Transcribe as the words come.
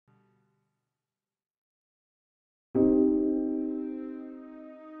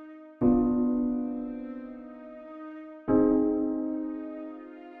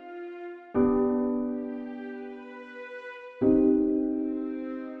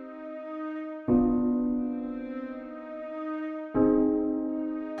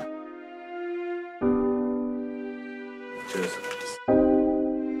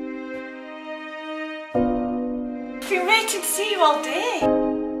all day.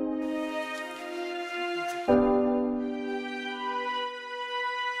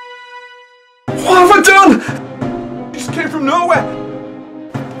 What have I done? Just came from nowhere.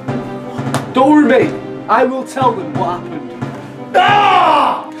 Don't worry, mate. I will tell them what happened.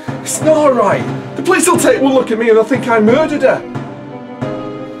 Ah! It's not alright. The police will take one look at me and they'll think I murdered her.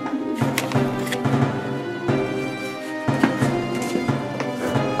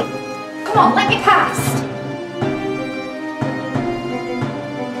 Come on, let me past.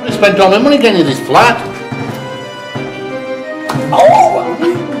 I spent all my money getting this flat. Oh!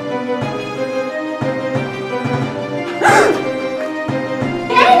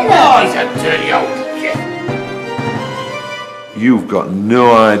 Oh, he's a dirty old shit. You've got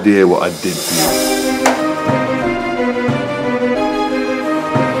no idea what I did for you.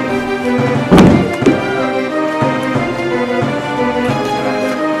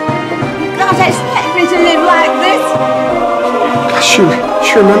 You can't expect me to live like this. She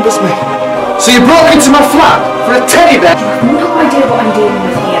remembers me. So you broke into my flat for a teddy bear? You have no idea what I'm dealing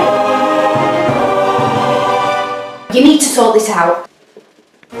with here. You need to sort this out.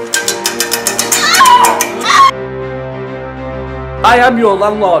 I am your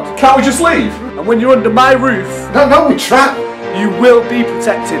landlord, Can't we just leave? and when you're under my roof, No, we trapped. you will be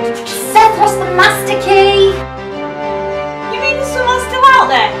protected. Seth lost the master key. You mean someone's still out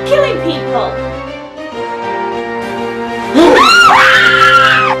there killing people?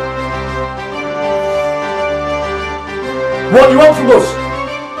 What do you want from us?